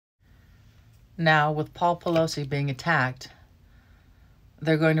Now, with Paul Pelosi being attacked,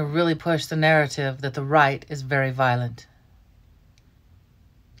 they're going to really push the narrative that the right is very violent.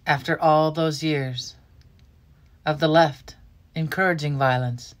 After all those years of the left encouraging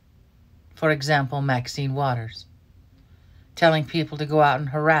violence, for example, Maxine Waters, telling people to go out and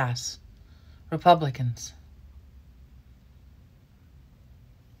harass Republicans.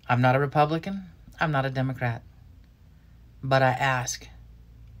 I'm not a Republican, I'm not a Democrat, but I ask,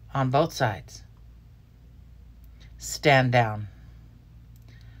 on both sides, stand down.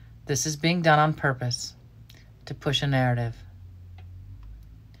 This is being done on purpose to push a narrative.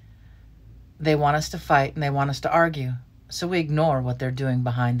 They want us to fight and they want us to argue, so we ignore what they're doing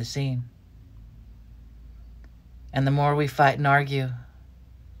behind the scene. And the more we fight and argue,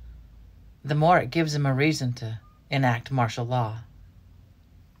 the more it gives them a reason to enact martial law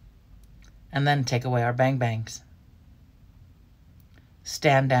and then take away our bang-bangs.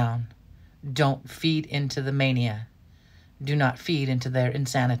 Stand down. Don't feed into the mania. Do not feed into their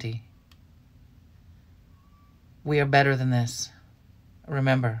insanity. We are better than this.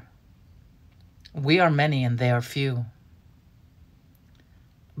 Remember, we are many and they are few.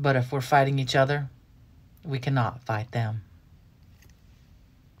 But if we're fighting each other, we cannot fight them.